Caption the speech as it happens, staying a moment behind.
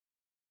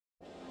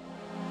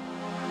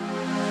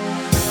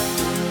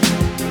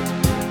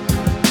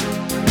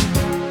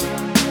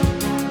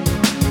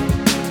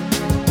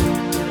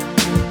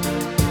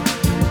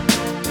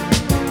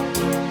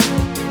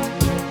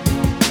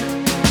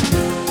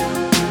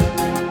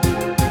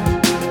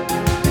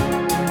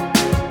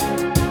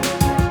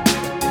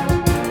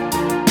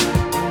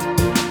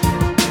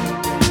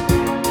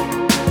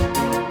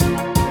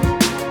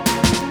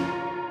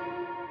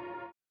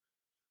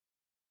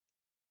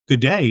Good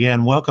day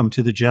and welcome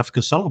to the Jeff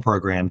Casella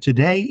program.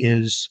 Today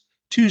is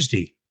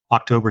Tuesday,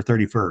 October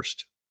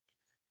 31st.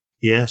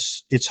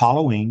 Yes, it's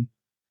Halloween.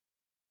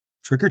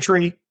 Trick or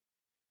treat.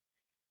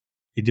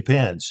 It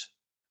depends.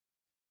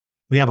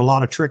 We have a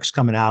lot of tricks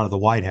coming out of the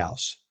White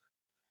House.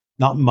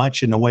 Not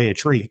much in the way of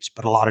treats,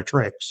 but a lot of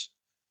tricks.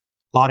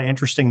 A lot of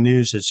interesting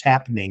news that's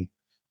happening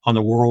on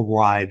the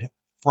worldwide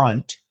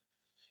front.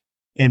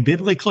 And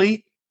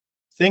biblically,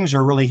 things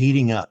are really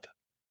heating up.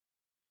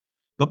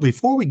 But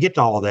before we get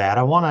to all of that,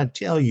 I want to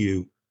tell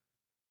you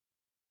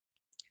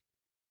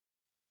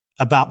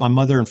about my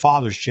mother and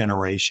father's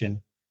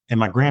generation and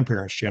my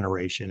grandparents'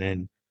 generation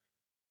and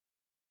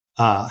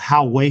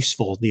how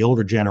wasteful the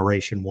older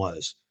generation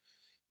was.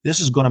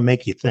 This is going to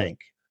make you think.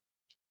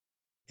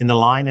 In the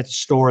line at the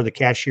store, the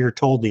cashier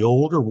told the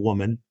older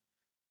woman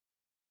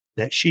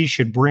that she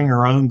should bring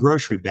her own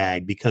grocery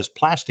bag because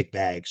plastic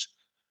bags,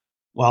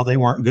 well, they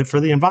weren't good for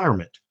the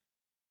environment.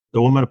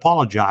 The woman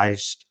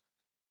apologized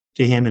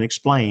to him and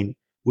explained,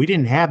 "We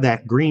didn't have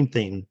that green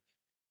thing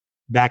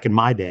back in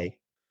my day."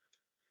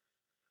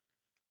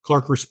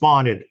 Clerk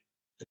responded,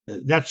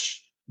 that's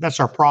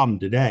our problem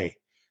today.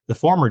 The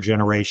former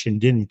generation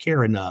didn't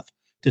care enough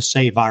to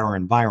save our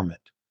environment.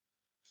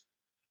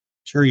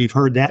 Sure, you've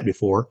heard that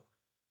before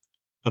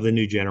of the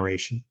new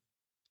generation.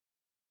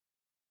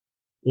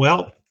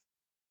 Well,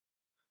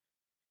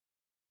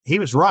 he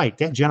was right.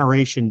 That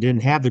generation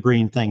didn't have the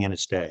green thing in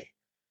its day.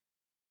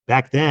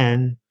 Back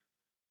then,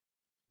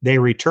 they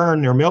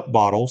returned their milk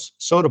bottles,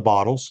 soda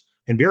bottles,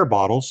 and beer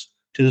bottles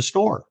to the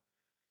store.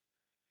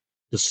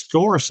 The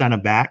store sent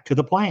them back to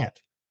the plant.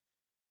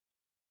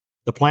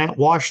 The plant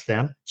washed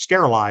them,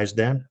 sterilized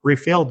them,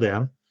 refilled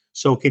them,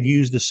 so it could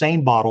use the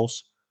same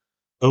bottles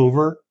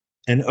over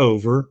and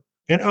over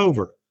and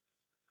over.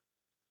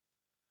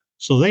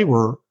 So they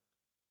were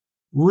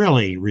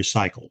really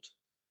recycled.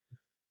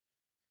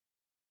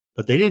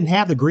 But they didn't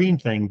have the green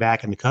thing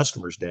back in the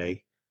customer's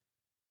day.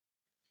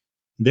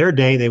 Their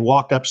day, they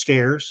walked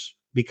upstairs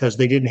because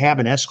they didn't have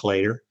an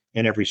escalator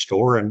in every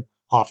store and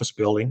office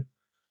building.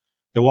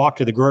 They walked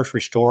to the grocery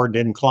store and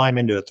didn't climb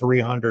into a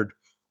 300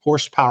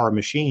 horsepower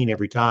machine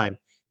every time.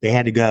 They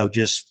had to go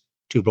just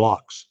 2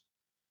 blocks.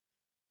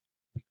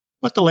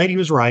 But the lady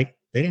was right.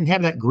 They didn't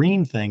have that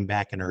green thing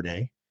back in her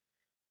day.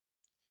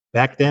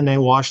 Back then, they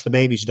washed the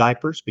baby's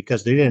diapers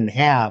because they didn't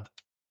have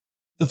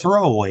the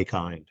throwaway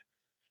kind.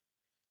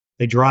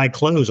 They dried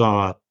clothes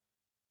on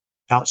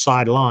a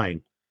outside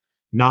line,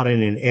 not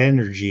in an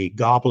energy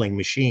gobbling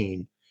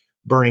machine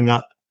burning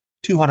up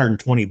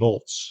 220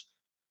 volts.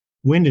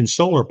 Wind and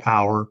solar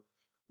power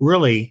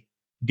really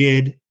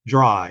did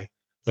dry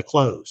the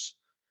clothes.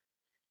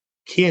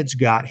 Kids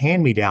got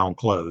hand-me-down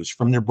clothes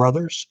from their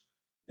brothers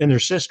and their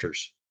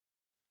sisters,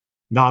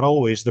 not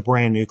always the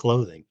brand new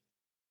clothing.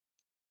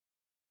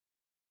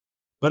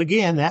 But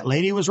again, that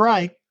lady was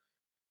right.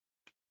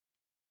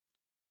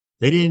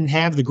 They didn't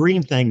have the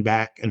green thing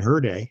back in her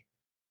day.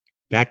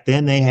 Back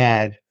then, they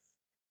had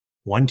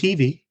one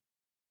TV,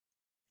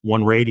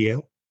 one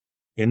radio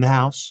in the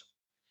house,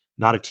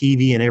 not a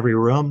TV in every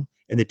room,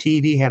 and the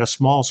TV had a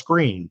small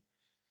screen,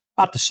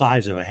 about the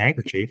size of a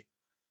handkerchief,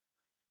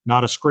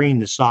 not a screen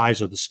the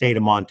size of the state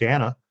of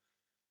Montana.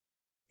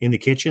 In the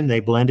kitchen,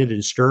 they blended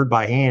and stirred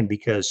by hand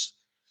because,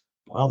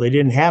 well, they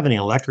didn't have any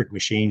electric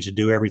machines to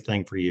do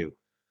everything for you.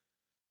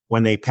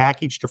 When they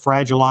packaged a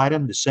fragile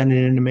item to send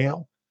it in the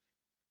mail,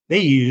 they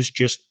used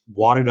just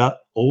wadded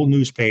up old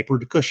newspaper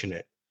to cushion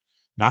it,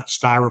 not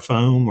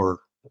styrofoam or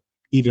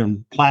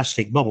even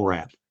plastic bubble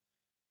wrap.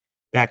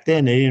 Back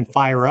then, they didn't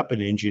fire up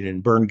an engine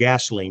and burn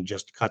gasoline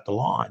just to cut the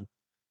lawn.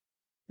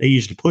 They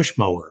used a push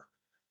mower.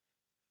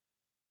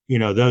 You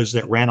know, those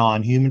that ran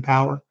on human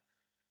power.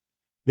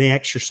 They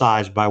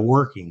exercised by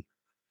working,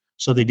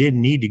 so they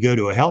didn't need to go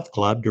to a health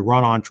club to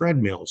run on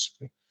treadmills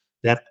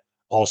that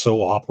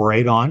also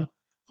operate on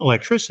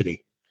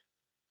electricity.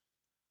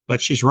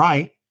 But she's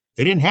right.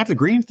 They didn't have the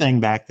green thing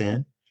back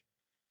then.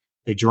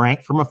 They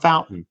drank from a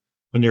fountain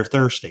when they're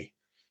thirsty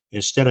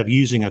instead of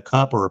using a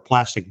cup or a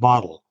plastic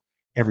bottle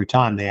every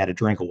time they had a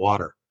drink of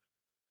water.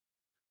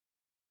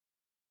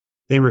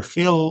 They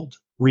refilled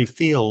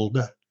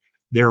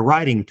their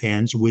writing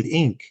pens with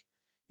ink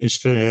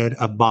instead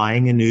of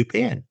buying a new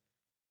pen.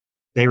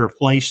 They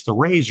replaced the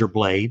razor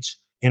blades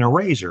in a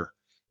razor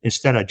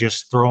instead of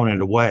just throwing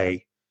it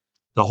away,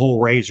 the whole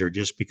razor,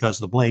 just because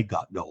the blade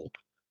got dull.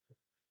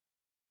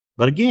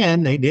 But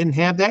again, they didn't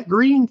have that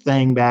green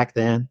thing back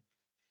then.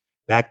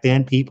 Back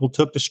then, people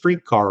took the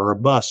streetcar or a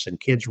bus and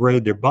kids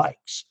rode their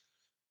bikes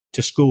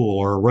to school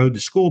or rode the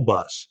school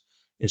bus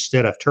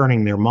instead of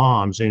turning their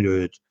moms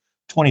into a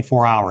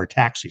 24-hour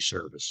taxi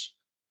service.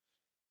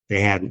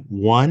 They had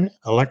one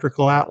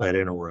electrical outlet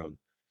in a room,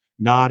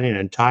 not an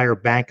entire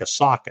bank of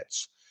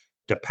sockets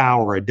to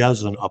power a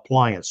dozen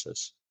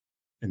appliances.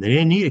 And they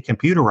didn't need a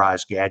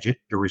computerized gadget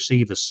to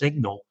receive a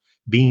signal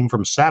beam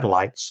from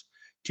satellites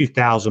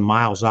 2,000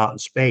 miles out in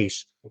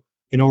space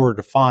in order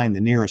to find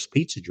the nearest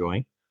pizza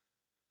joint.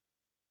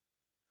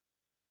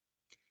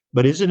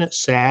 But isn't it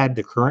sad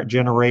the current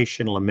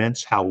generation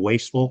laments how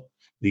wasteful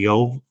the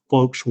old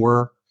folks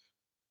were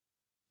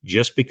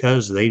just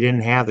because they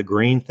didn't have the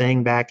green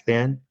thing back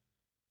then.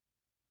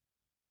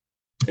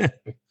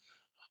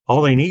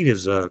 All they need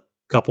is a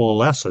couple of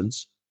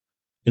lessons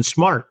and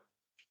smart.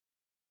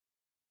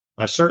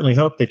 I certainly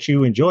hope that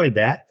you enjoyed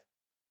that.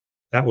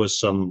 That was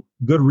some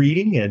good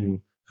reading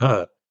and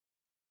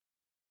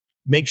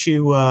makes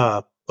you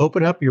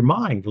open up your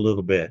mind a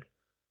little bit.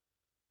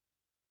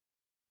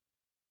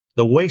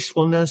 The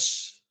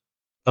wastefulness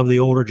of the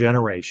older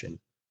generation.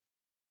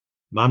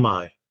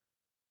 My.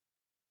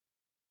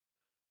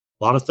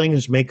 A lot of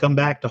things may come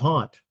back to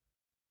haunt.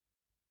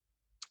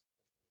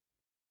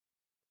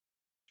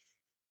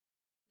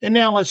 And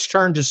now let's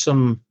turn to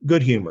some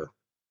good humor.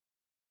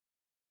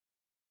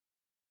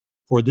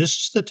 For this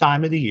is the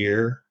time of the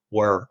year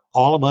where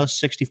all of us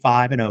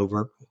 65 and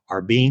over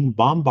are being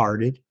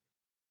bombarded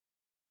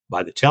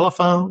by the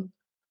telephone,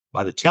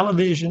 by the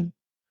television,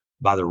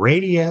 by the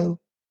radio,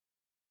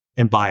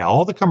 and by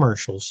all the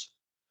commercials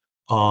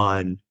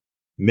on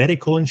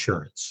medical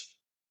insurance.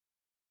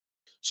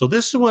 So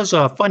this was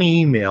a funny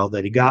email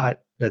that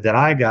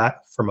I got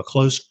from a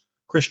close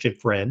Christian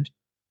friend,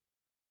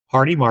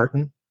 Hardy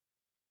Martin.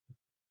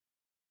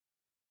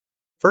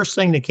 First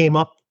thing that came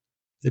up,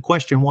 the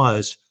question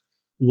was,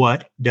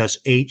 what does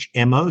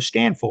HMO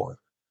stand for?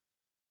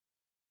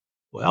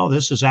 Well,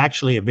 this is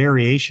actually a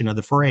variation of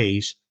the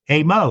phrase,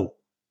 hey Mo.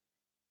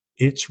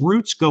 Its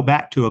roots go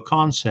back to a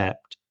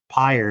concept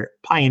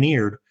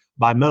pioneered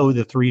by Mo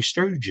the Three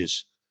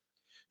Stooges,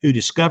 who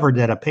discovered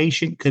that a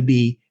patient could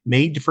be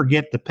made to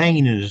forget the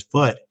pain in his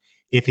foot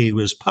if he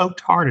was poked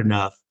hard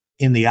enough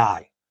in the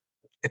eye.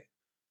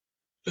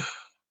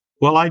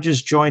 Well, I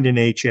just joined an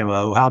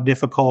HMO. How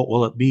difficult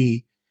will it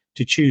be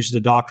to choose the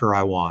doctor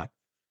I want?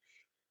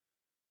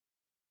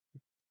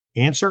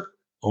 Answer,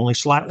 only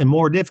slightly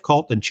more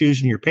difficult than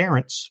choosing your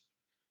parents.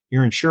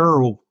 Your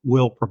insurer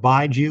will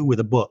provide you with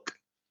a book.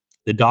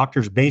 The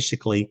doctors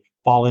basically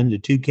fall into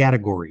two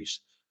categories.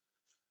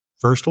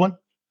 First one,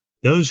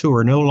 those who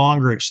are no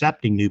longer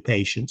accepting new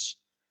patients.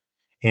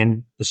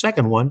 And the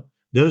second one,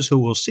 those who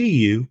will see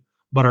you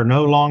but are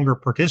no longer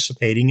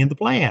participating in the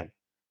plan.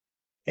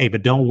 Hey,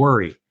 but don't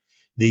worry.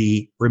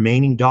 The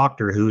remaining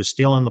doctor who is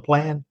still in the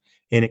plan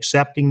and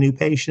accepting new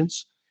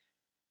patients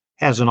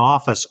has an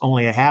office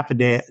only half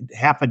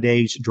a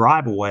day's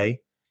drive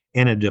away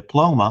and a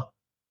diploma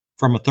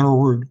from a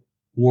third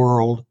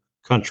world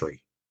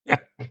country.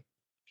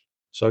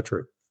 So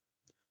true.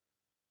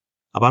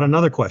 How about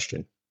another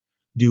question?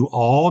 Do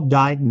all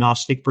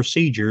diagnostic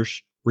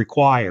procedures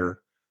require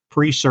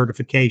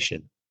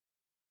pre-certification?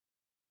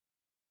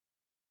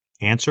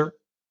 Answer,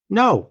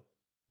 no,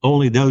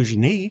 only those you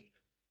need.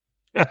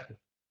 And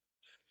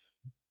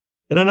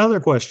another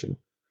question.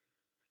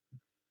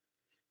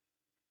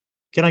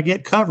 Can I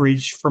get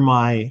coverage for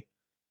my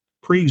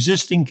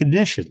pre-existing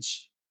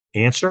conditions?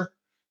 Answer,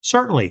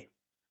 certainly,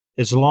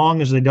 as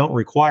long as they don't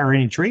require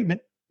any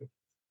treatment.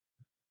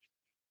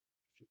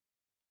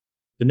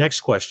 The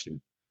next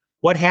question.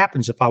 What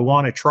happens if I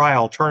want to try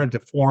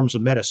alternative forms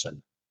of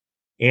medicine?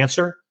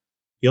 Answer,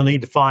 you'll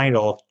need to find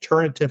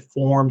alternative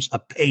forms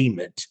of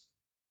payment.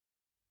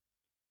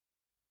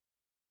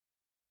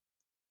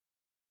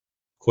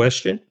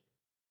 Question.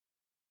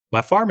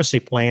 My pharmacy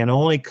plan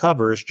only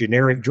covers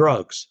generic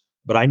drugs,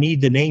 but I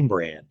need the name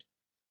brand.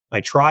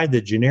 I tried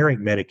the generic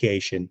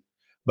medication,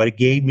 but it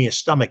gave me a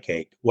stomach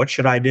ache. What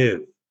should I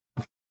do?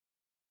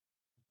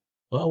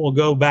 Well, we'll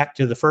go back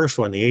to the first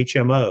one, the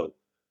HMO.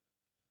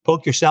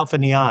 Poke yourself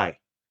in the eye.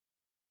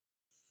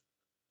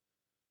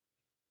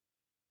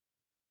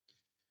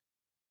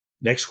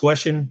 Next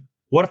question.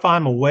 What if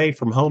I'm away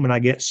from home and I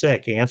get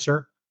sick?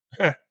 Answer.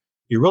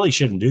 You really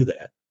shouldn't do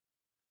that.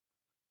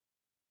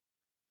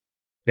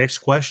 Next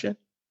question.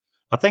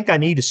 I think I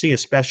need to see a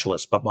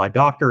specialist, but my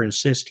doctor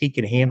insists he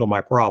can handle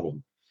my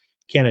problem.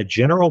 Can a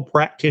general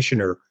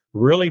practitioner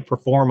really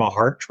perform a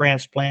heart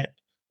transplant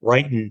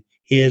right in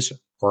his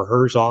or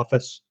her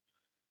office?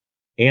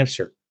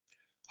 Answer.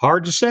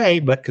 Hard to say,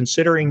 but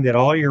considering that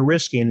all you're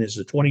risking is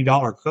a $20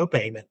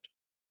 copayment,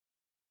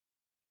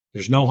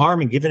 there's no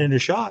harm in giving it a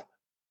shot.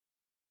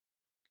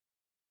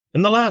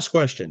 And the last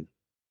question.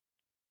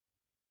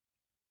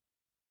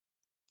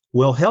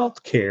 Will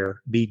healthcare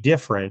be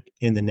different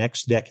in the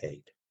next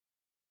decade?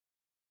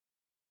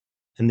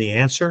 And the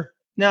answer,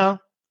 no.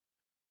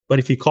 But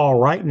if you call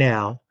right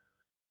now,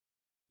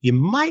 you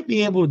might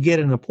be able to get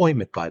an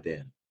appointment by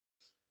then.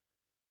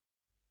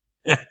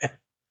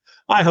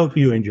 I hope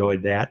you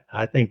enjoyed that.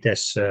 I think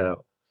that's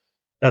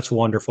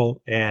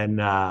wonderful, and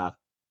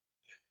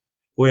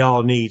we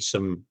all need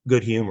some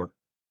good humor.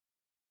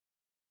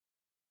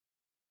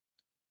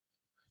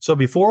 So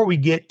before we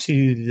get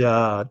to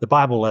the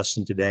Bible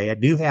lesson today, I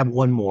do have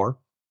one more.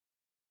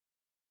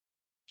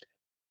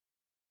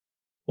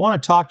 I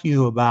want to talk to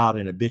you about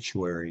an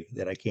obituary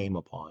that I came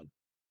upon.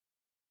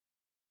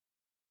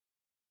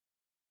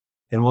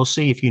 And we'll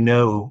see if you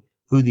know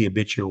who the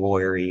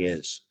obituary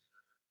is.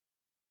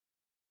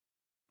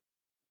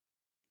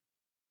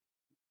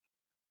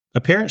 My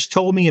parents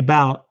told me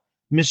about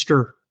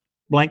Mr.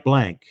 Blank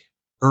Blank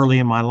early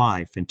in my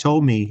life and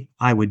told me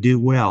I would do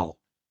well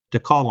to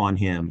call on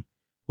him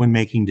when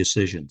making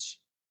decisions.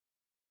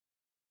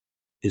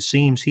 It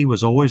seems he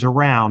was always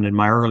around in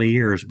my early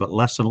years, but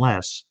less and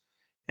less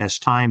as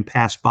time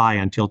passed by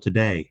until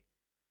today.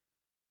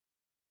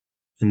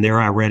 And there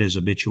I read his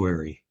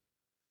obituary.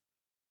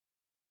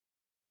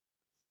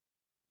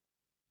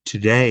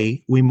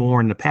 Today, we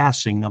mourn the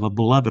passing of a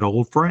beloved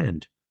old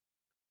friend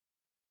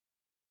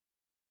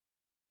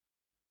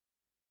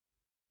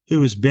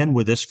who has been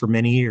with us for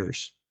many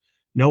years.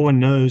 No one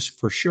knows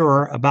for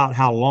sure about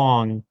how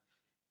long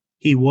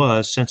he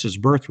was, since his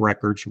birth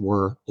records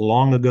were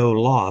long ago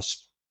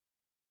lost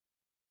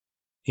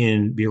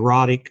in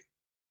bureaucratic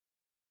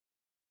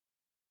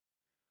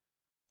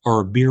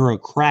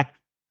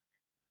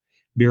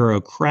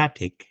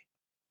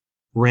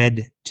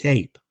red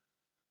tape.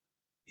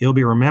 He'll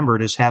be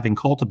remembered as having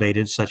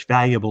cultivated such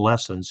valuable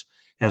lessons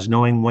as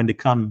knowing when to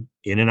come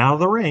in and out of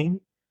the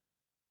ring,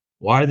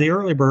 why the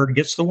early bird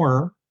gets the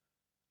worm,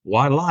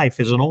 why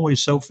life isn't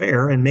always so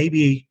fair, and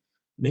maybe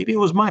it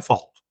was my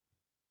fault.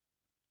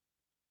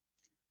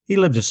 He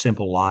lived a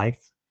simple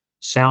life,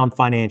 sound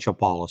financial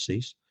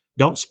policies,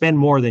 don't spend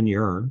more than you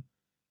earn,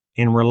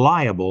 and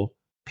reliable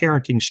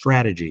parenting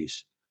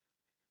strategies,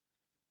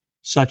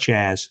 such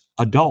as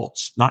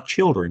adults, not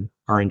children,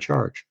 are in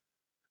charge.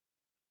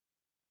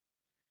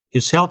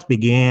 His health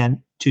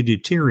began to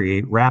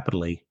deteriorate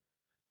rapidly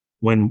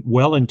when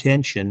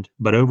well-intentioned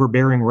but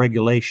overbearing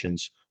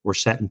regulations were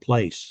set in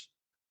place.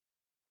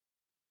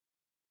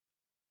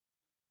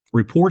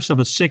 Reports of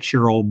a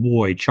 6-year-old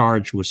boy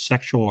charged with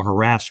sexual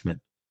harassment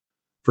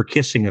for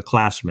kissing a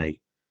classmate,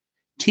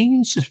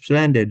 teens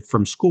suspended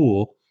from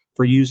school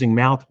for using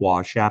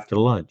mouthwash after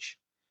lunch,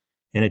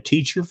 and a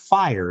teacher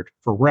fired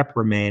for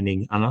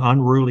reprimanding an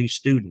unruly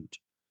student.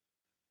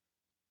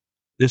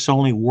 This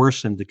only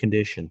worsened the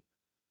condition.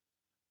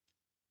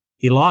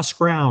 He lost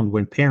ground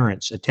when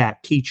parents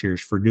attacked teachers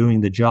for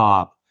doing the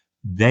job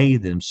they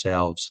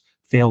themselves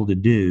failed to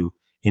do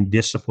in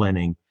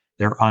disciplining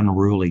their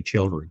unruly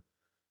children.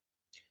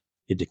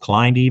 It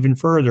declined even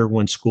further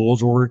when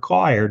schools were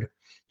required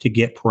to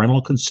get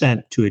parental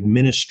consent to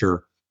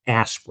administer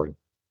aspirin,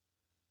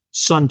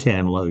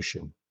 suntan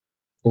lotion,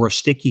 or a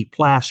sticky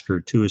plaster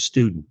to a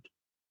student.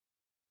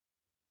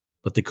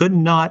 But they could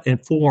not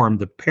inform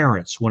the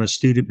parents when a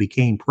student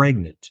became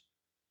pregnant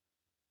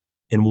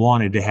and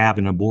wanted to have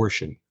an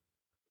abortion.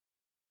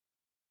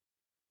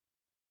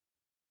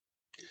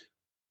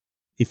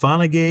 He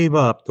finally gave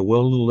up the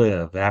will to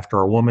live after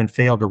a woman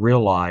failed to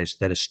realize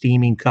that a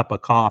steaming cup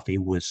of coffee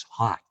was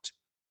hot.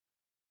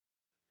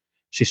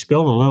 She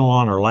spilled a little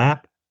on her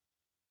lap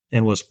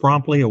and was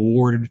promptly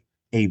awarded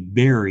a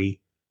very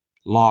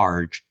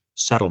large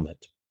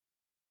settlement.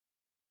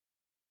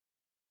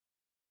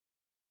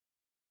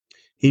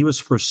 He was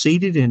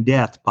preceded in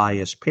death by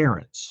his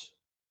parents.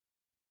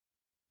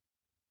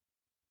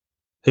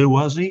 Who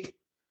was he?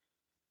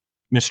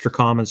 Mr.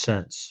 Common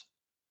Sense.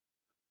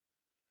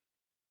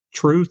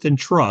 Truth and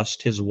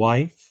Trust, his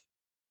wife.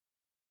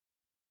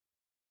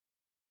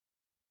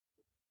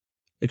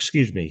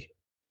 Excuse me.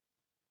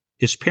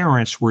 His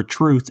parents were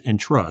Truth and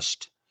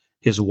Trust.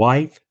 His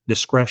wife,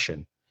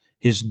 Discretion.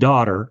 His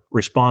daughter,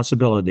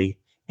 Responsibility.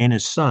 And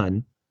his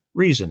son,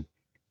 Reason.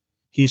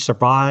 He's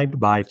survived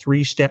by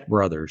 3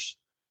 stepbrothers.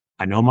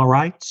 I know my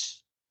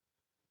rights.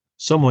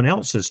 Someone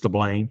else is to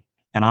blame,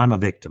 and I'm a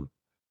victim.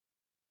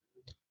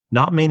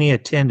 Not many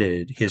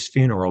attended his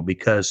funeral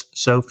because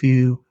so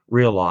few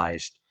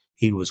realized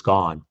he was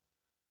gone.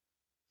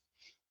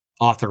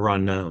 Author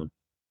unknown.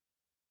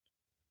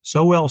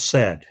 So well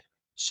said.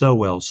 So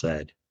well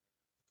said.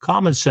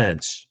 Common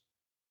sense.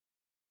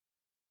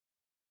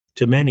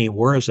 To many,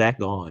 where is that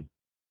gone?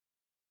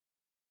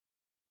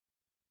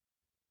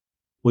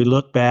 We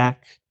look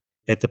back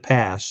at the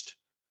past.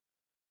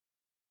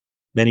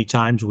 Many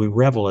times we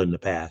revel in the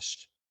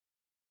past.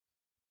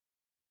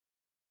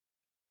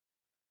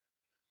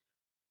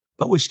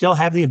 But we still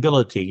have the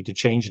ability to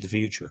change the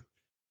future.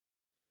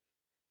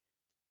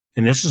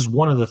 And this is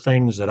one of the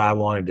things that I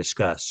want to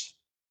discuss.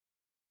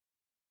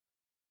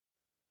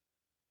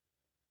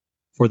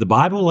 For the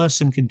Bible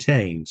lesson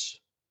contains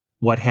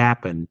what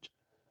happened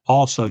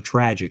also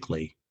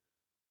tragically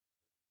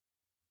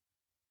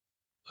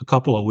a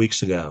couple of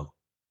weeks ago,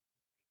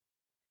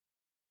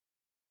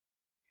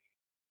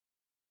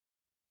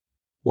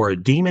 where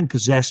a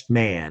demon-possessed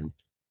man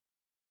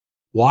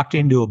walked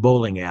into a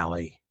bowling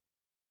alley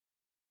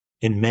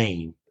in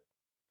Maine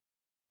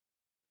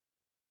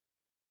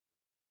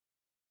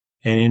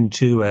and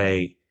into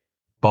a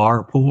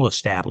bar pool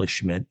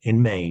establishment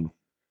in Maine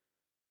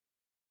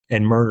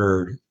and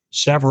murdered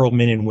several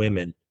men and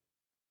women,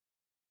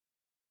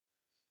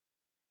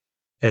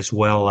 as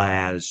well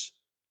as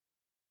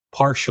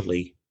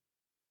partially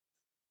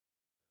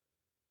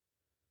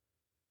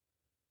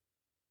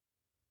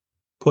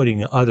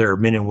putting other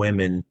men and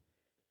women,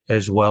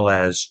 as well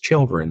as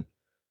children,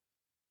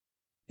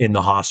 in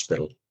the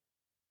hospital.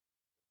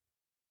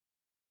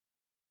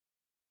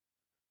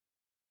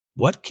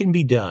 What can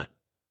be done?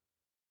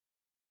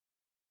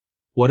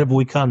 What have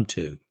we come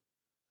to?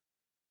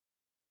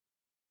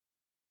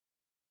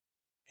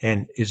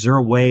 And is there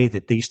a way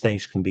that these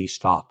things can be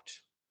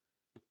stopped?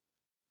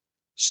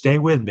 Stay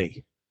with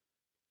me,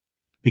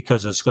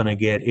 because it's going to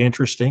get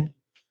interesting,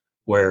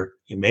 where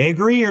you may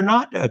agree or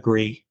not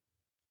agree,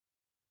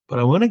 but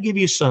I want to give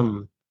you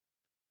some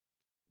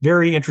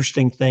very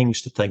interesting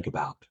things to think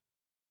about.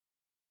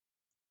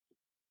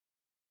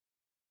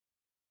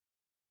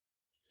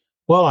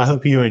 Well, I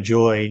hope you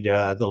enjoyed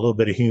the little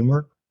bit of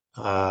humor,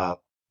 uh,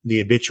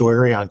 the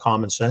obituary on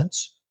common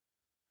sense,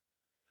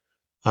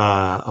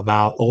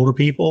 about older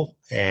people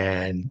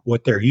and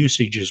what their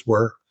usages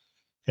were,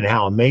 and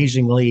how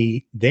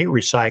amazingly they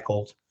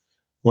recycled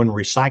when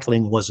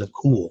recycling wasn't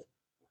cool.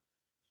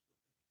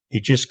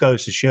 It just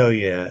goes to show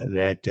you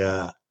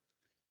that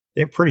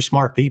they're pretty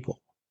smart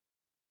people.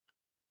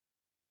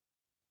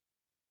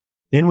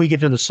 Then we get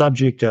to the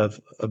subject of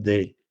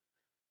the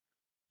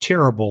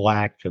terrible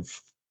act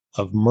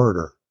of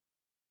murder,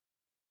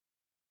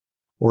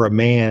 where a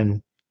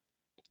man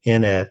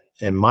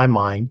in my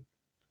mind,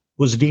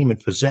 was demon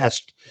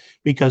possessed,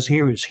 because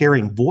he was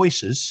hearing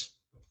voices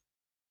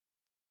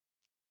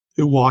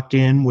who walked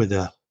in with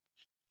a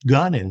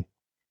gun and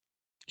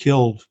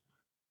killed,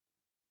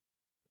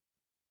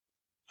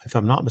 if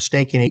I'm not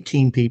mistaken,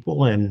 18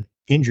 people and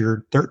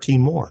injured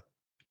 13 more.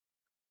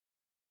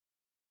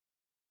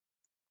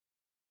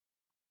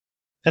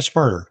 That's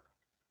murder.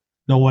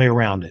 No way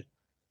around it.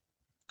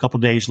 A couple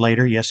of days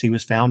later, yes, he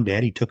was found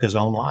dead. He took his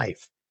own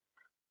life.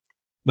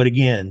 But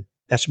again,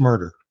 that's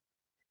murder.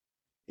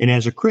 And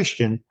as a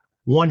Christian,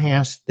 one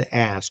has to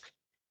ask,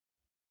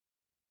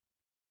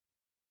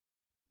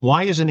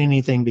 why isn't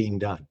anything being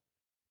done?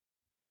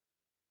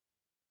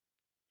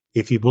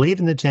 If you believe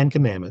in the 10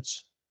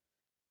 Commandments,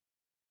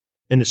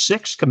 and the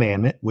sixth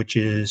commandment, which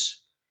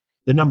is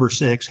the number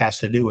 6, has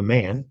to do with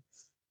man,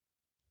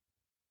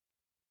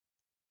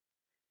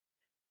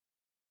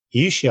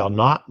 you shall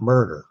not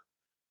murder.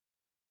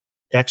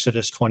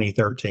 Exodus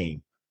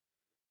 20:13.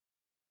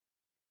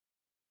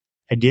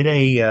 I did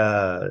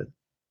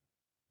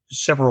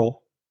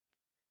several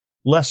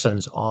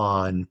lessons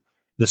on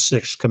the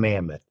sixth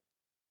commandment.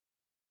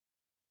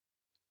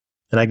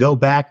 And I go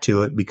back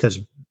to it because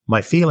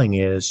my feeling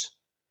is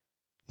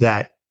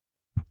that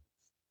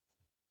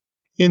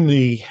in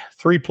the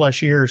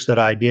 3+ years that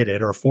I did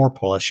it, or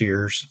 4+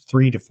 years,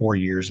 3 to 4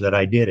 years that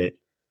I did it,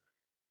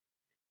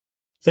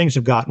 things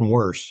have gotten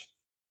worse.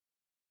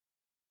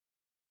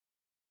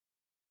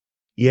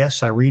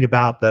 Yes, I read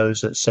about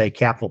those that say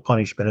capital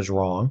punishment is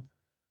wrong.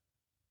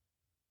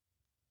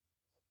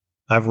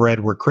 I've read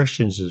where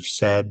Christians have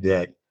said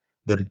that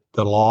the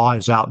law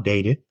is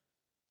outdated,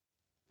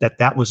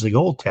 that was the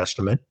Old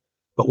Testament,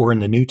 but we're in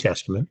the New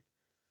Testament.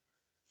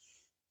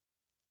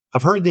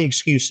 I've heard the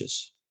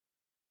excuses,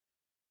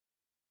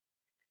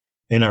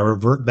 and I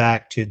revert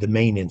back to the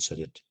Maine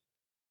incident.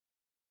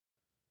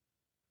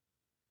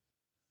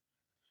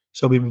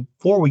 So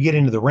before we get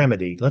into the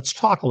remedy, let's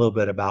talk a little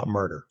bit about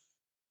murder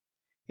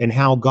and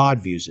how God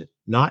views it,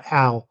 not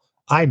how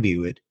I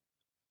view it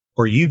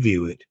or you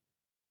view it.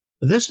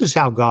 This is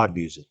how God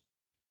views it.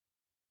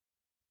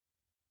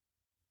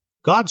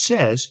 God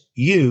says,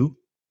 you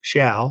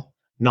shall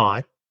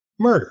not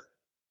murder.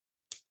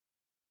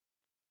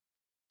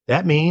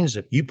 That means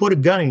if you put a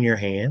gun in your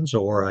hands,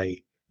 or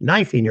a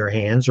knife in your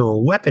hands, or a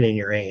weapon in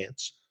your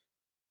hands,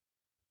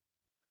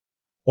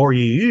 or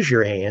you use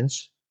your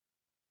hands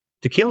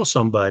to kill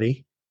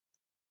somebody,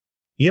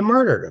 you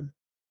murdered them.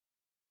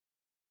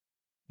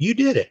 You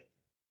did it.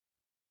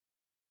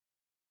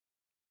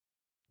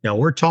 Now,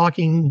 we're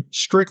talking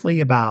strictly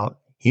about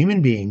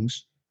human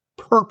beings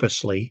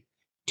purposely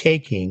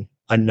taking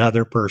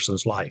another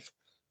person's life.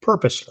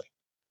 Purposely.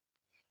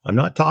 I'm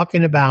not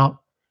talking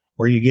about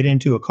where you get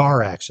into a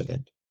car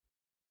accident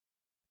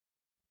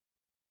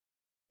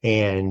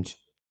and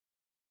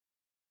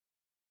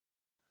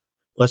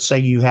let's say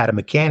you had a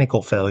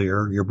mechanical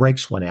failure, your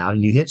brakes went out,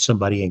 and you hit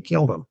somebody and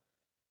killed them.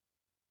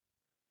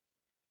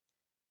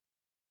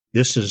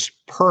 This is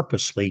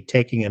purposely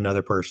taking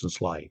another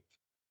person's life.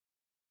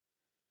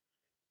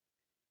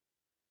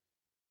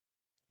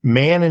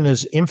 Man, in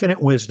his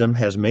infinite wisdom,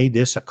 has made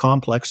this a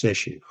complex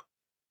issue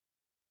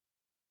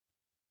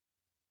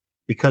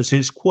because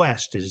his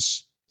quest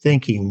is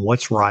thinking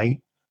what's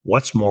right,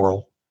 what's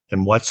moral,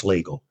 and what's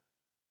legal.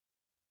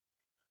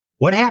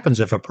 What happens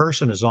if a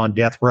person is on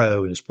death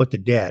row and is put to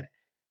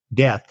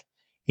death,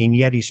 and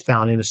yet he's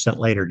found innocent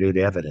later due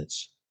to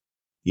evidence?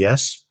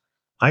 Yes,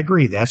 I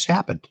agree, that's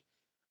happened.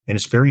 And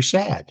it's very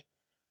sad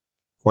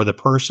for the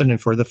person and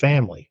for the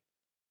family.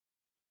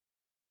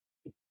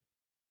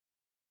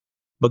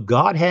 But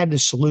God had the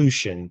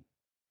solution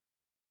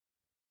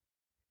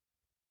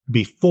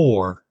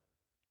before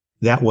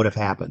that would have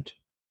happened.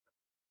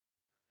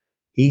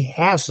 He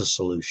has the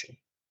solution.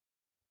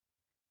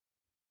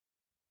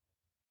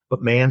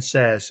 But man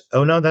says,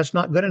 oh no, that's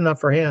not good enough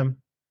for him.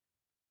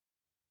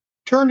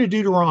 Turn to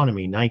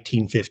Deuteronomy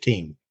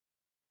 19:15.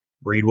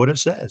 Read what it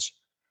says.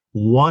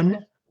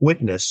 One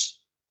witness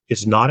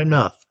is not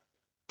enough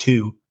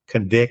to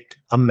convict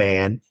a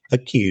man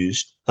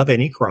accused of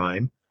any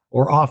crime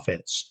or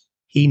offense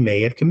he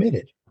may have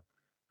committed.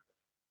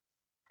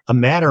 A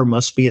matter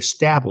must be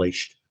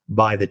established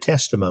by the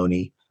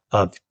testimony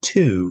of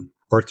 2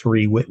 or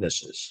 3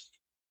 witnesses.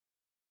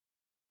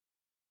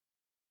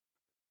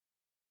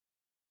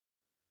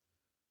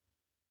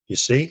 You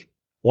see,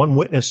 one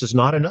witness is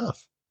not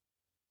enough.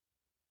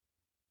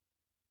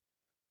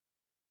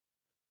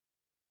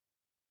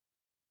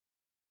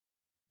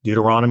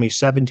 Deuteronomy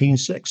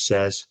 17:6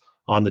 says,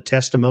 on the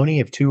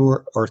testimony of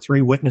 2 or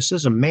 3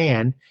 witnesses, a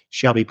man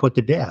shall be put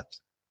to death,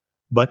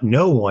 but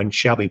no one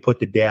shall be put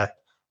to death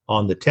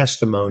on the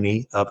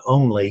testimony of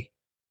only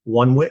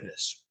one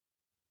witness.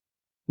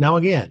 Now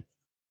again,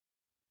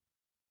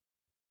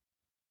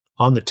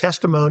 on the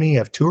testimony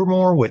of 2 or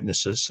more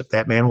witnesses, if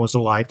that man was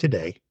alive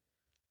today,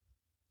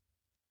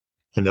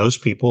 and those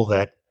people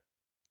that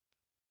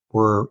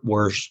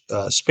were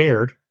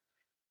spared,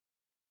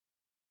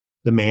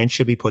 the man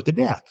should be put to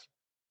death.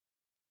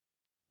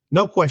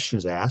 No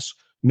questions asked,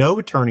 no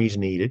attorneys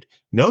needed,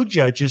 no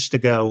judges to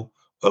go,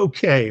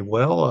 okay,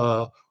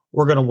 well,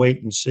 we're going to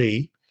wait and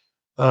see.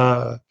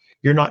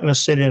 You're not going to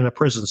sit in a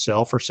prison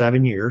cell for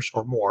 7 years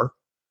or more.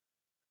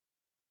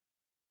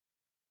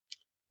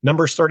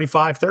 Numbers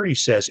 35:30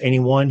 says,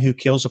 anyone who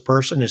kills a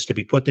person is to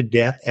be put to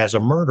death as a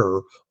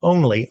murderer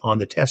only on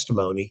the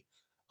testimony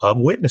of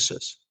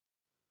witnesses.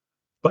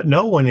 But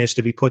no one is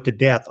to be put to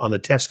death on the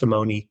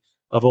testimony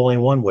of only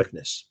one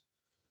witness.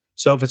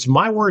 So if it's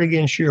my word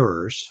against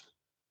yours,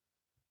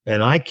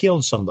 and I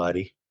killed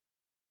somebody,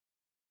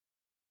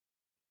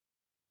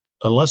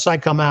 unless I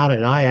come out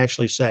and I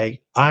actually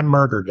say, I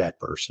murdered that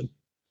person,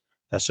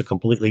 that's a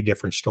completely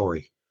different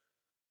story.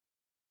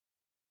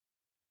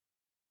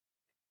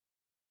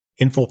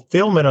 In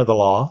fulfillment of the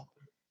law,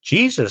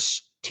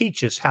 Jesus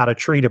teaches how to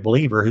treat a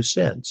believer who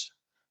sins.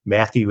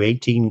 Matthew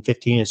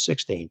 18:15 and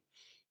 16.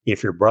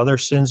 If your brother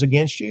sins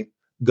against you,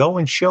 go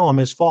and show him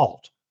his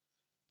fault,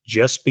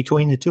 just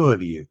between the two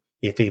of you.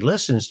 If he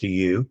listens to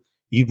you,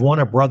 you've won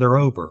a brother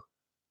over.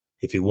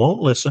 If he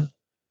won't listen,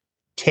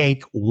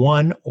 take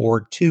 1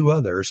 or 2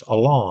 others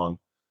along.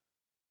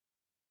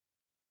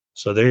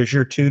 So there's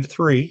your 2 to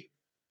 3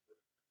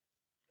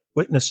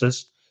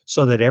 witnesses,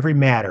 so that every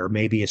matter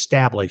may be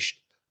established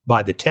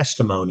by the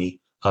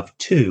testimony of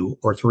 2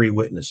 or 3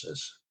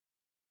 witnesses.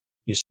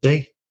 You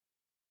see,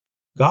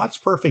 God's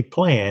perfect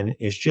plan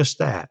is just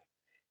that,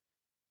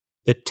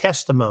 the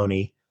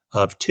testimony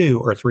of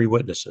 2 or 3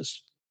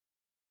 witnesses.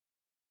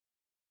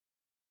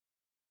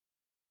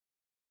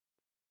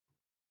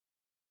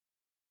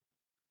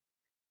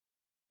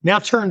 Now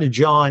turn to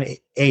John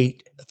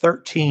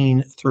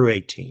 8:13 through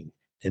 18.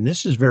 And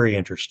this is very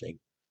interesting.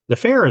 The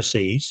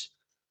Pharisees,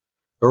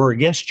 who were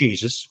against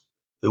Jesus,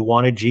 who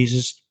wanted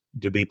Jesus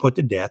to be put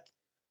to death,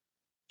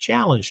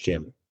 challenged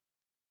him.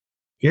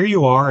 Here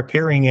you are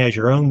appearing as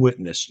your own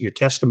witness. Your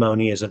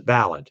testimony isn't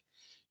valid.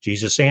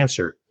 Jesus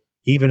answered,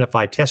 even if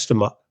I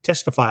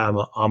testify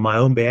on my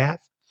own behalf,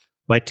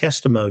 my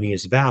testimony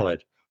is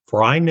valid,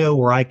 for I know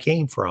where I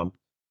came from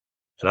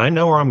and I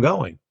know where I'm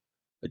going.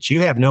 But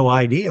you have no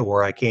idea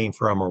where I came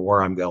from or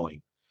where I'm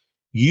going.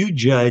 You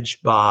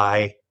judge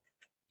by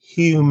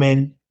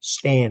human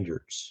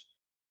standards.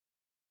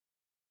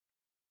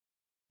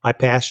 I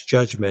pass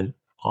judgment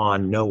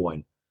on no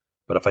one.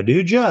 But if I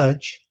do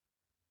judge,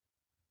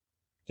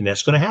 and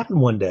that's going to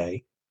happen one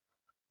day,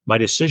 my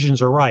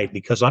decisions are right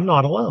because I'm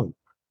not alone.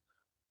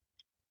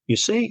 You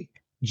see,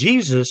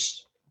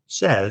 Jesus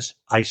says,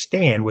 I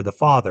stand with the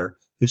Father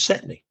who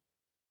sent me.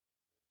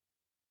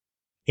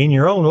 In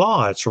your own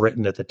law, it's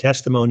written that the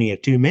testimony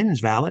of 2 men is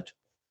valid.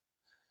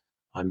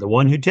 I'm the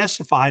one who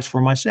testifies for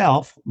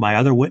myself. My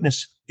other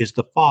witness is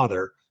the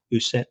Father who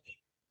sent me.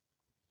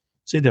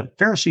 See, the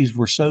Pharisees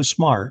were so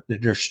smart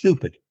that they're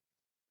stupid.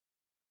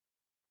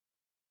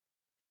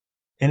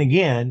 And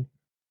again,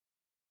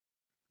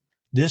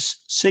 this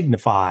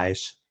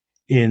signifies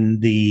in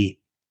the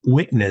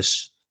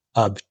witness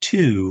of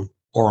 2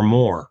 or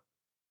more.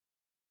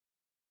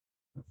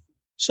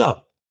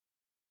 So,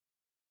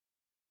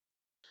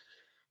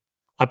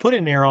 I put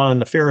in there on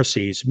the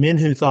Pharisees, men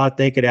who thought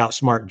they could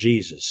outsmart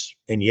Jesus.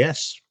 And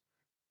yes,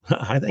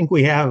 I think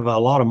we have a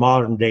lot of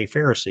modern day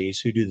Pharisees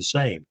who do the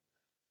same.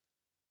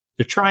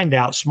 They're trying to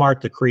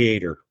outsmart the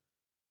Creator.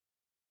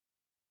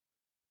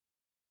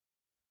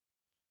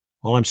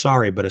 Well, I'm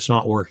sorry, but it's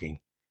not working.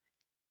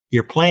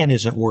 Your plan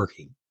isn't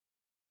working.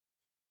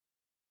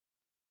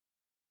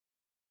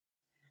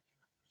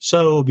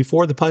 So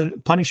before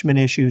the punishment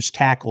issue is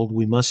tackled,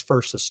 we must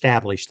first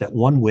establish that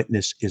one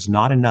witness is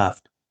not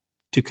enough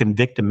to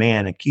convict a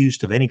man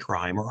accused of any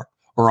crime or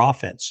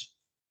offense.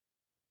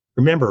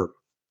 Remember,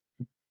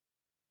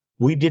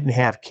 we didn't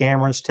have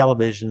cameras,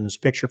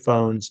 televisions, picture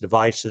phones,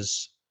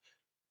 devices,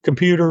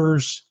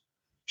 computers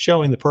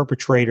showing the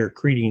perpetrator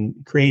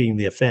creating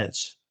the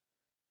offense.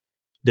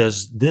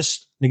 Does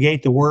this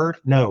negate the word?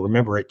 No.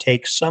 Remember, it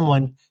takes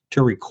someone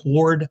to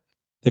record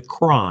the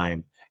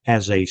crime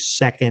as a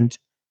second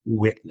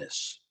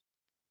witness,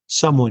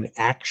 someone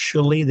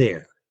actually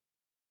there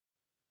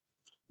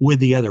with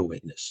the other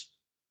witness.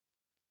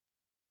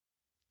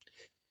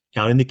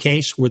 Now, in the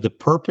case where the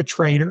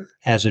perpetrator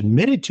has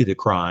admitted to the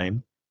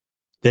crime,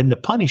 then the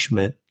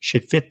punishment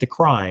should fit the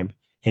crime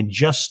and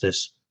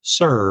justice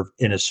served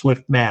in a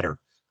swift manner.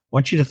 I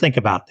want you to think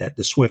about that,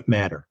 the swift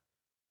manner.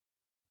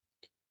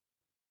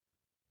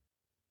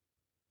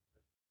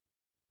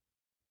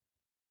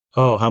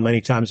 Oh, how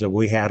many times have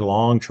we had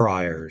long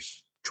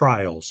trials,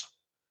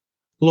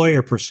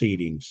 lawyer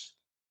proceedings,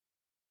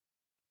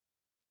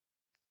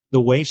 the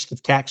waste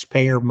of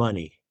taxpayer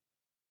money,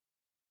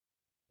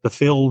 the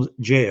filled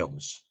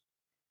jails.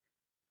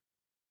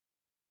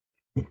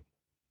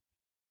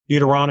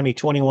 Deuteronomy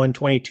 21,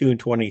 22, and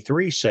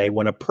 23 say,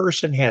 when a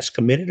person has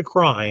committed a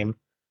crime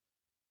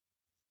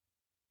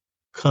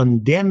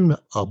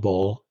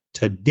condemnable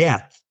to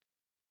death,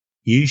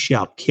 you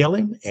shall kill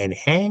him and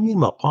hang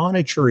him upon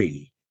a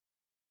tree.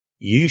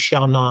 You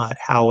shall not,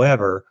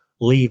 however,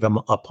 leave him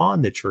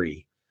upon the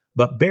tree,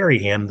 but bury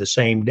him the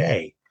same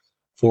day.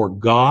 For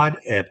God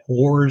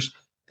abhors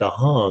the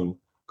hung.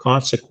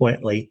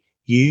 Consequently,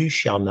 you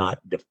shall not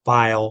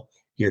defile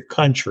your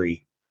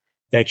country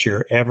that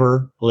your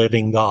ever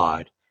living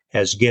God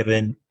has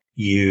given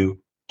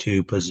you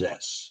to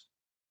possess.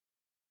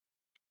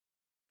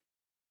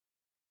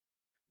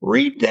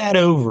 Read that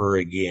over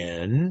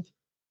again.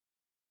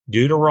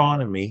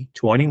 Deuteronomy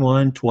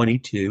 21,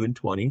 22, and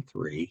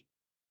 23.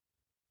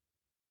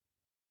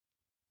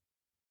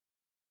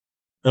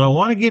 And I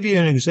want to give you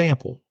an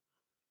example.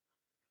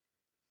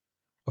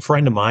 A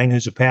friend of mine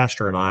who's a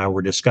pastor and I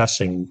were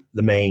discussing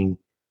the Maine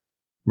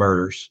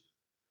murders.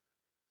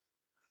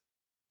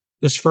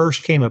 This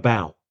first came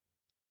about.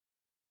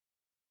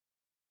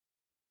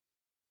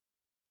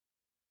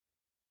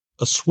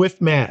 A swift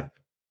matter,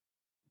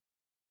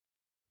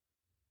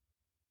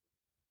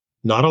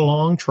 not a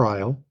long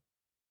trial.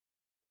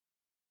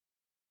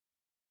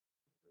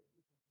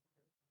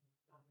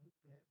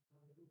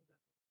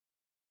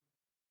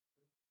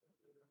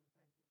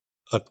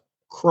 A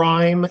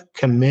crime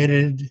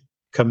committed,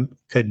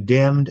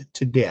 condemned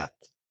to death.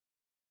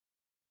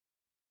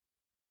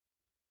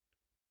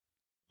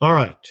 All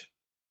right.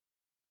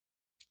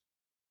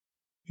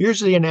 Here's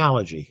the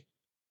analogy.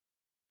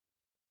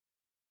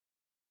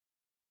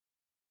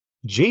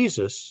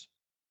 Jesus,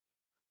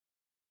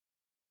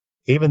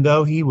 even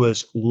though he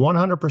was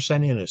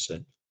 100%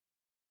 innocent,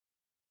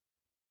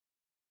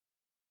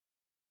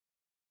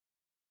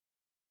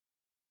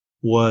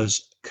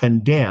 was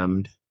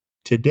condemned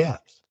to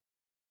death.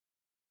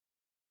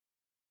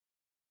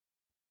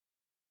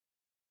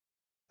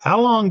 How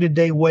long did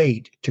they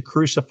wait to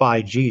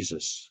crucify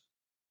Jesus?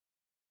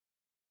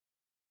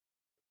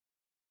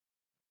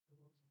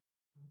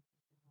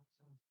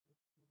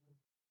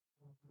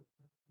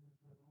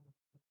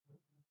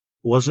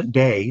 Wasn't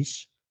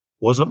days,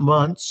 wasn't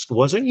months,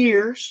 wasn't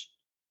years.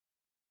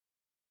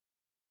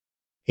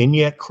 And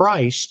yet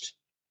Christ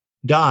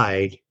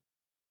died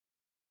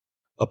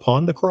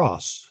upon the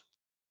cross.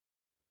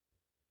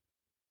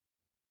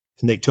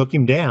 And they took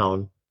him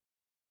down,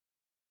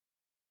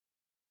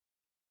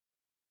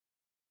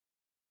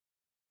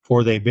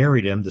 for they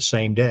buried him the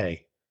same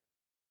day.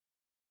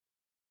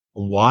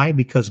 Why?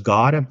 Because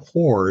God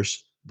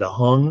abhors the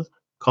hung.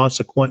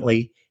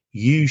 Consequently,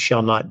 you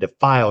shall not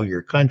defile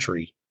your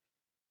country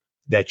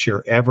that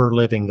your ever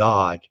living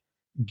God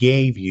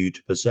gave you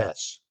to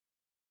possess.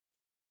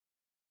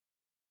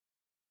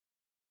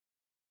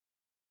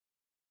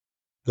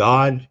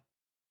 God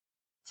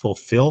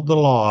fulfilled the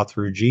law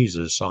through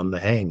Jesus on the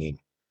hanging,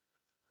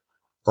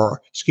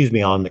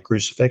 on the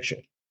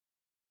crucifixion.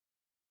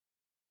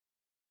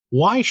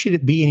 Why should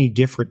it be any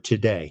different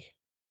today?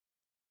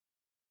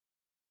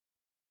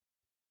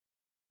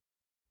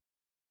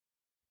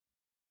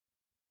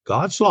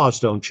 God's laws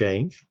don't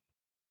change.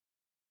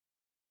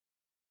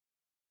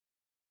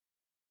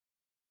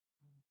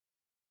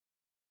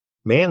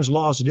 Man's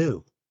laws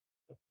do.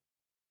 I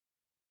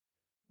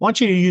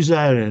want you to use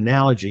that as an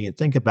analogy and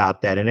think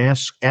about that and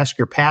ask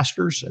your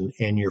pastors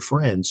and your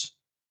friends,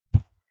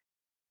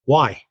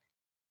 why?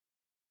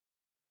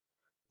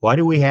 Why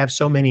do we have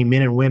so many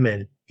men and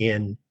women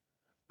in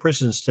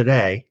prisons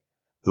today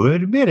who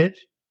have admitted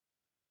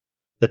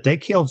that they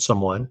killed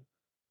someone,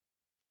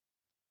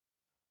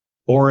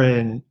 or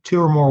in two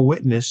or more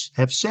witnesses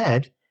have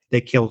said they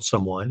killed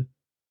someone,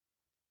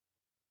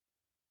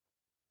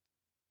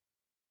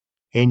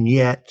 and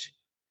yet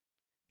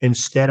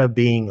instead of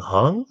being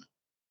hung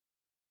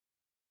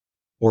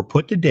or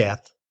put to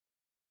death,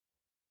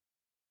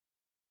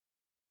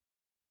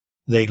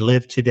 they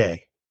live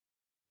today?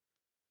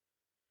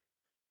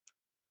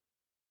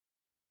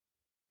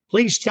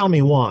 Please tell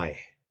me why.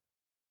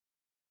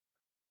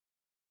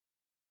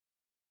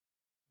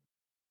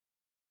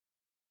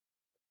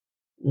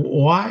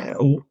 Why?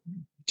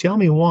 Tell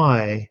me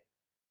why,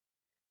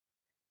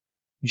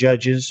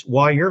 judges,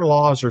 why your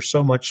laws are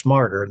so much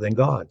smarter than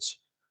God's,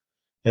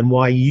 and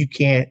why you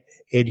can't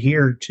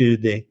adhere to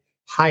the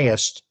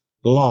highest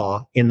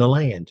law in the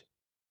land.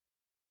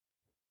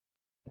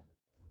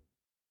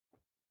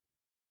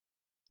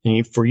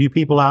 And for you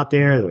people out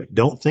there that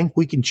don't think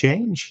we can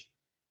change,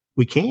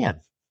 we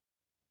can.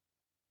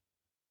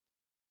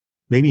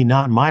 Maybe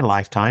not in my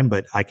lifetime,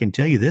 but I can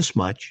tell you this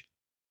much.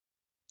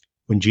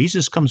 When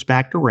Jesus comes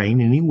back to reign,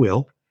 and he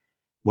will,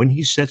 when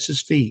he sets his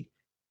feet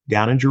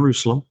down in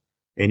Jerusalem,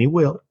 and he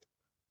will,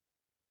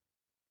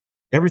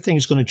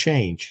 everything's going to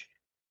change.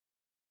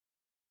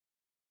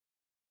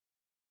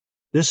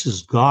 This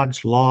is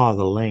God's law of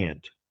the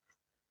land.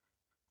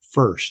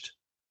 First,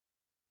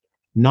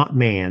 not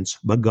man's,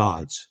 but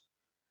God's.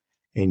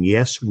 And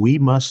yes, we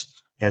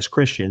must, as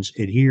Christians,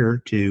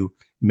 adhere to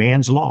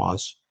man's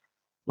laws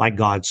like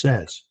God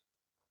says.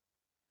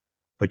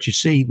 But you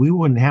see, we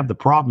wouldn't have the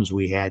problems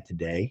we had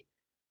today.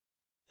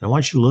 And I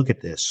want you to look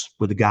at this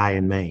with the guy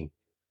in Maine.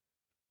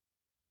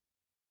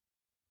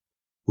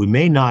 We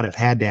may not have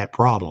had that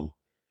problem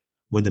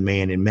with the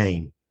man in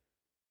Maine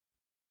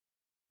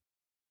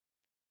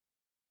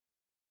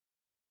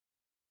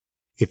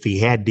if he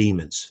had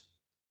demons.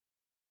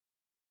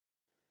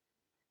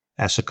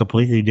 That's a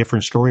completely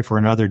different story for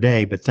another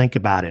day, but think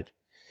about it.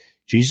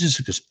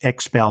 Jesus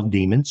expelled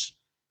demons.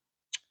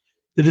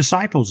 The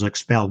disciples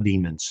expelled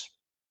demons.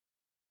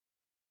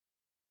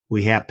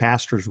 We have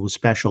pastors with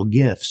special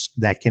gifts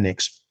that can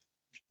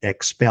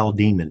expel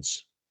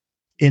demons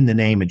in the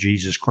name of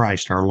Jesus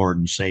Christ, our Lord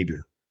and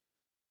Savior.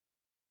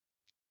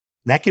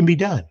 That can be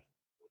done.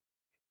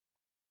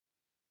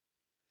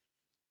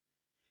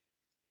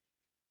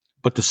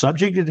 But the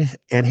subject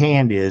at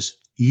hand is,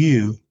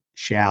 you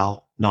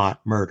shall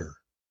not murder.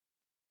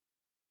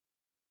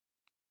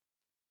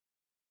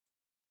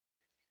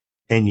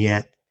 And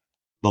yet,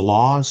 the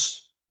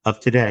laws of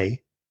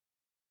today,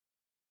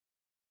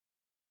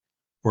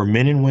 where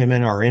men and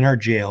women are in our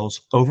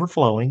jails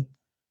overflowing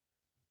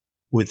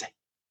with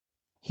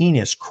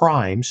heinous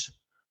crimes,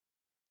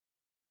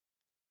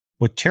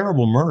 with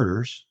terrible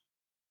murders,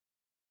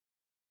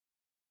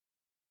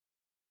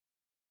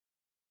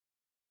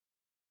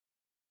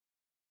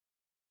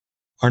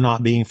 are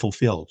not being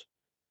fulfilled.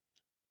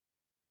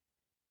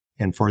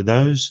 And for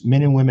those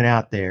men and women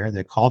out there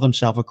that call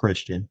themselves a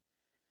Christian,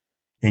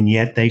 and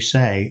yet they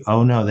say,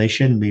 oh no, they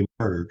shouldn't be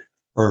murdered,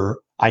 or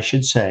I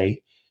should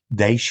say,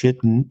 they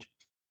shouldn't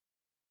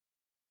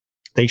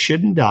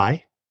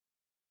die.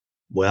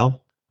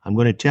 Well, I'm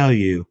going to tell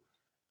you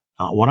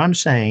what I'm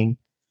saying.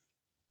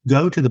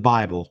 Go to the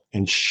Bible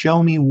and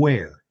show me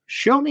where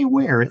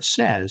it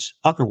says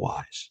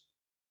otherwise.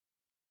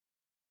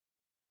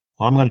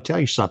 Well, I'm going to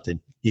tell you something.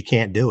 You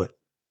can't do it.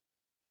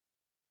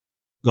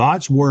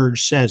 God's word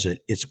says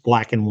it. It's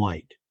black and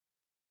white.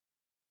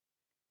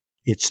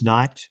 It's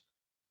not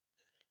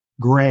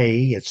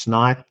gray. It's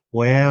not,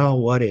 well,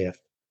 what if?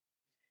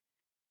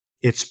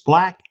 It's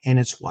black and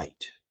it's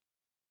white.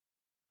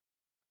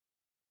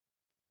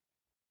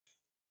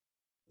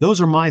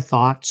 Those are my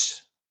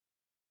thoughts.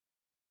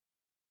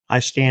 I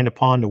stand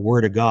upon the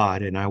word of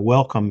God, and I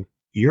welcome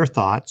your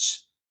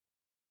thoughts.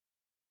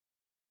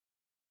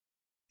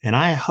 And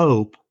I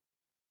hope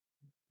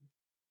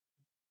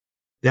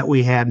that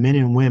we have men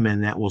and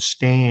women that will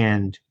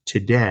stand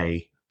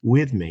today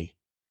with me,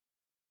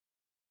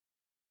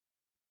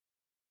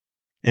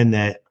 and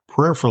that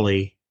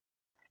prayerfully,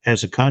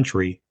 as a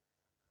country,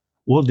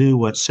 we'll do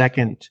what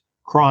 2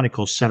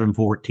 Chronicles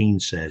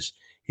 7:14 says.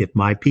 If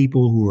my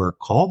people who are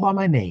called by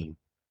my name,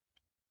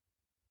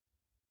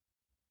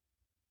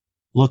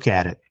 look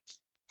at it.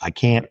 I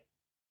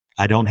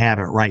don't have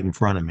it right in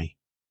front of me.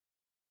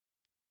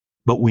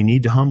 But we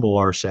need to humble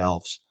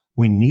ourselves.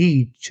 We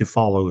need to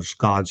follow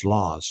God's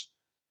laws.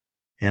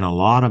 And a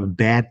lot of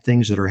bad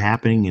things that are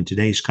happening in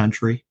today's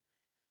country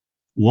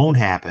won't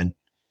happen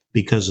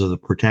because of the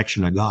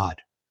protection of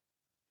God.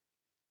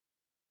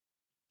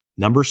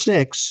 Number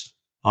 6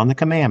 on the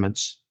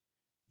commandments,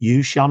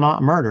 you shall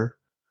not murder.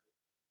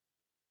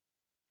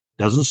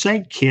 Doesn't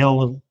say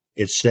kill,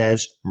 it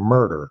says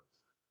murder,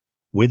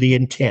 with the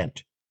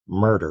intent,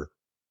 murder.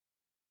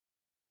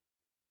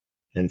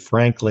 And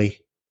frankly,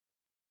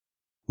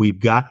 we've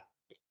got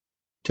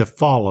to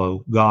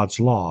follow God's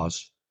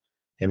laws.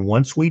 And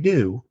once we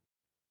do,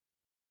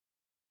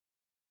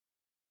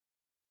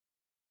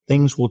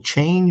 things will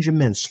change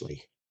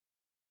immensely.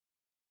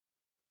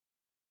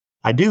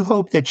 I do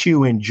hope that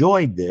you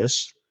enjoyed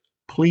this.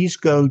 Please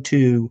go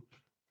to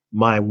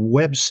my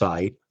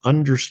website,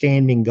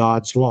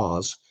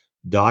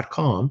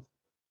 understandinggodslaws.com.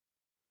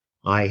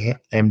 I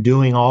am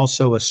doing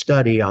also a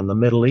study on the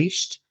Middle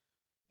East,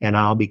 and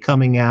I'll be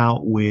coming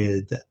out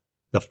with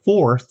the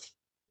 4th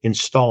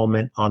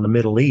installment on the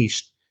Middle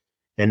East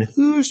and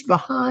who's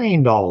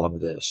behind all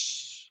of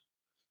this,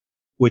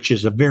 which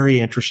is a very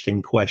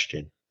interesting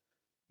question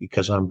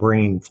because I'm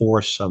bringing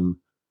forth some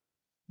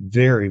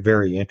very,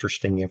 very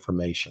interesting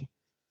information.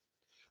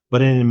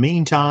 But in the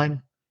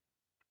meantime,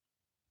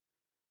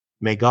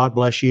 may God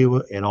bless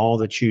you in all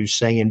that you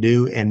say and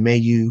do, and may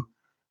you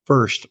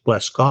first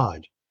bless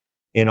God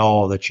in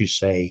all that you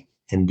say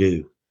and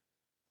do.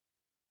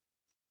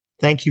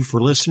 Thank you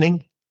for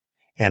listening,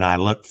 and I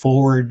look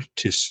forward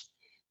to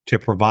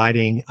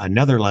providing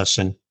another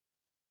lesson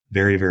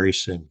very, very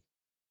soon.